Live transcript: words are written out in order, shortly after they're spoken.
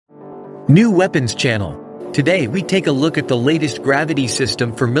New Weapons Channel. Today we take a look at the latest gravity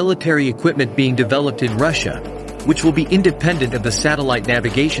system for military equipment being developed in Russia, which will be independent of the satellite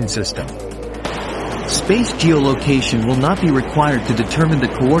navigation system. Space geolocation will not be required to determine the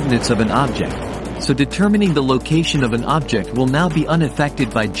coordinates of an object, so determining the location of an object will now be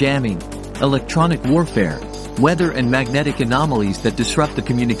unaffected by jamming, electronic warfare, weather and magnetic anomalies that disrupt the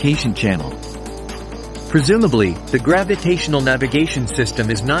communication channel. Presumably, the gravitational navigation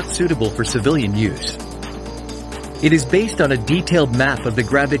system is not suitable for civilian use. It is based on a detailed map of the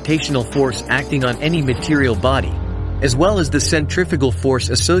gravitational force acting on any material body, as well as the centrifugal force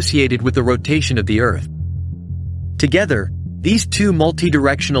associated with the rotation of the Earth. Together, these two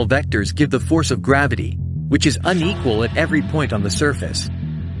multidirectional vectors give the force of gravity, which is unequal at every point on the surface.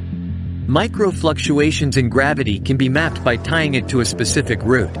 Micro-fluctuations in gravity can be mapped by tying it to a specific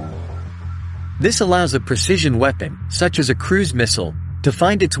route. This allows a precision weapon, such as a cruise missile, to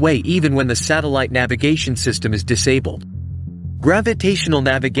find its way even when the satellite navigation system is disabled. Gravitational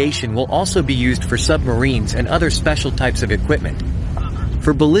navigation will also be used for submarines and other special types of equipment.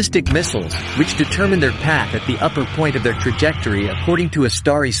 For ballistic missiles, which determine their path at the upper point of their trajectory according to a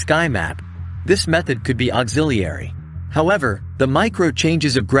starry sky map, this method could be auxiliary. However, the micro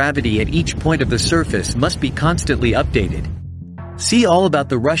changes of gravity at each point of the surface must be constantly updated. See all about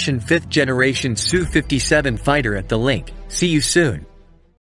the Russian 5th generation Su-57 fighter at the link. See you soon.